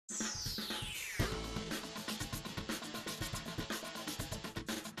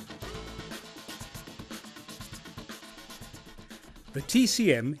The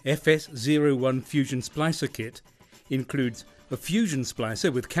TCM FS-01 Fusion Splicer Kit includes a Fusion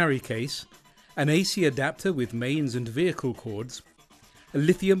Splicer with carry case, an AC adapter with mains and vehicle cords, a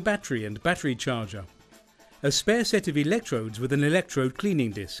lithium battery and battery charger, a spare set of electrodes with an electrode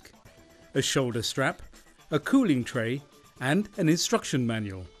cleaning disc, a shoulder strap, a cooling tray and an instruction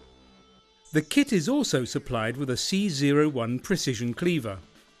manual. The kit is also supplied with a C01 precision cleaver.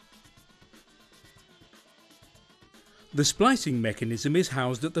 The splicing mechanism is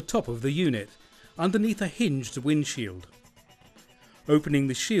housed at the top of the unit, underneath a hinged windshield. Opening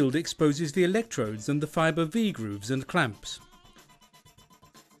the shield exposes the electrodes and the fibre V-grooves and clamps.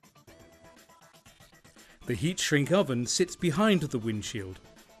 The heat shrink oven sits behind the windshield.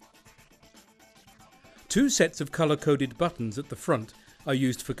 Two sets of colour-coded buttons at the front are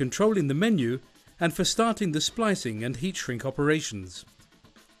used for controlling the menu and for starting the splicing and heat shrink operations.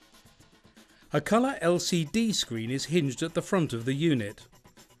 A colour LCD screen is hinged at the front of the unit.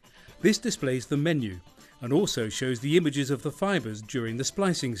 This displays the menu and also shows the images of the fibres during the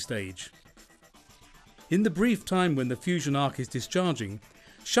splicing stage. In the brief time when the fusion arc is discharging,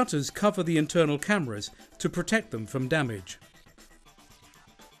 shutters cover the internal cameras to protect them from damage.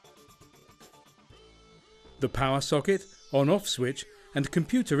 The power socket, on-off switch and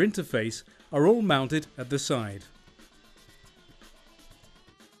computer interface are all mounted at the side.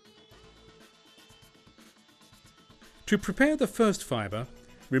 To prepare the first fibre,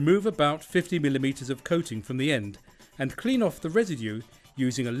 remove about 50 mm of coating from the end and clean off the residue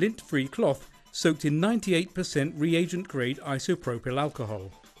using a lint-free cloth soaked in 98% reagent-grade isopropyl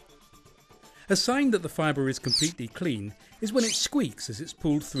alcohol. A sign that the fibre is completely clean is when it squeaks as it's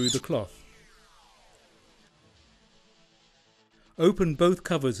pulled through the cloth. Open both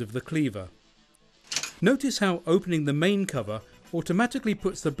covers of the cleaver. Notice how opening the main cover automatically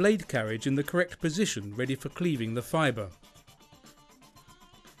puts the blade carriage in the correct position ready for cleaving the fibre.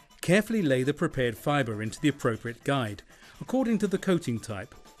 Carefully lay the prepared fibre into the appropriate guide according to the coating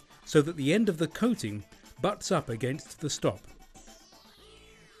type so that the end of the coating butts up against the stop.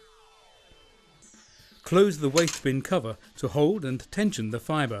 Close the waste bin cover to hold and tension the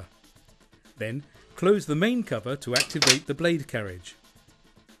fibre. Then close the main cover to activate the blade carriage.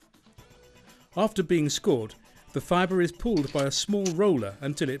 After being scored, the fibre is pulled by a small roller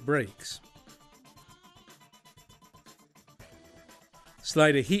until it breaks.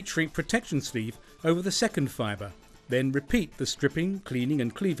 Slide a heat shrink protection sleeve over the second fibre, then repeat the stripping, cleaning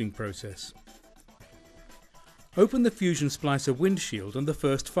and cleaving process. Open the Fusion Splicer windshield on the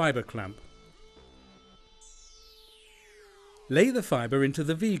first fibre clamp. Lay the fibre into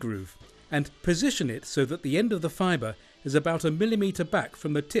the V-groove and position it so that the end of the fibre is about 1 mm back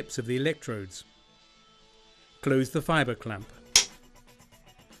from the tips of the electrodes. Close the fibre clamp.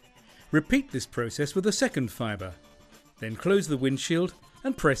 Repeat this process with the second fibre, then close the windshield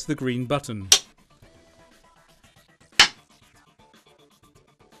and press the green button.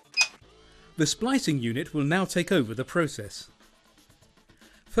 The splicing unit will now take over the process.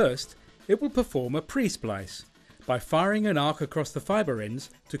 First, it will perform a pre-splice by firing an arc across the fibre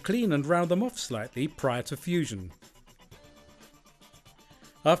ends to clean and round them off slightly prior to fusion.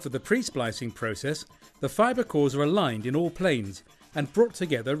 After the pre-splicing process, the fibre cores are aligned in all planes and brought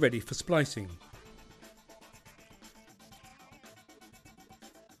together ready for splicing.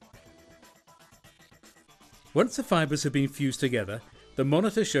 Once the fibres have been fused together, the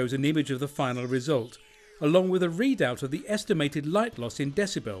monitor shows an image of the final result, along with a readout of the estimated light loss in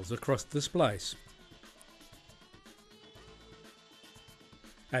decibels across the splice.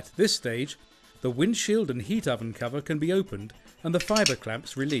 At this stage, the windshield and heat oven cover can be opened and the fibre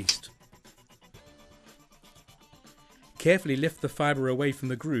clamps released. Carefully lift the fibre away from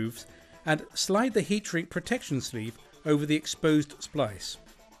the grooves and slide the heat shrink protection sleeve over the exposed splice.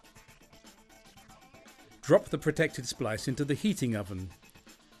 Drop the protected splice into the heating oven.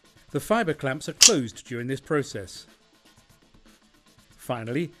 The fibre clamps are closed during this process.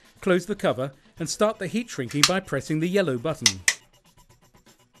 Finally, close the cover and start the heat shrinking by pressing the yellow button.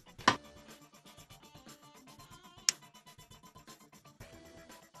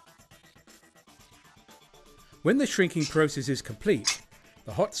 When the shrinking process is complete,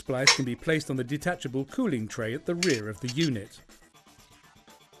 the hot splice can be placed on the detachable cooling tray at the rear of the unit.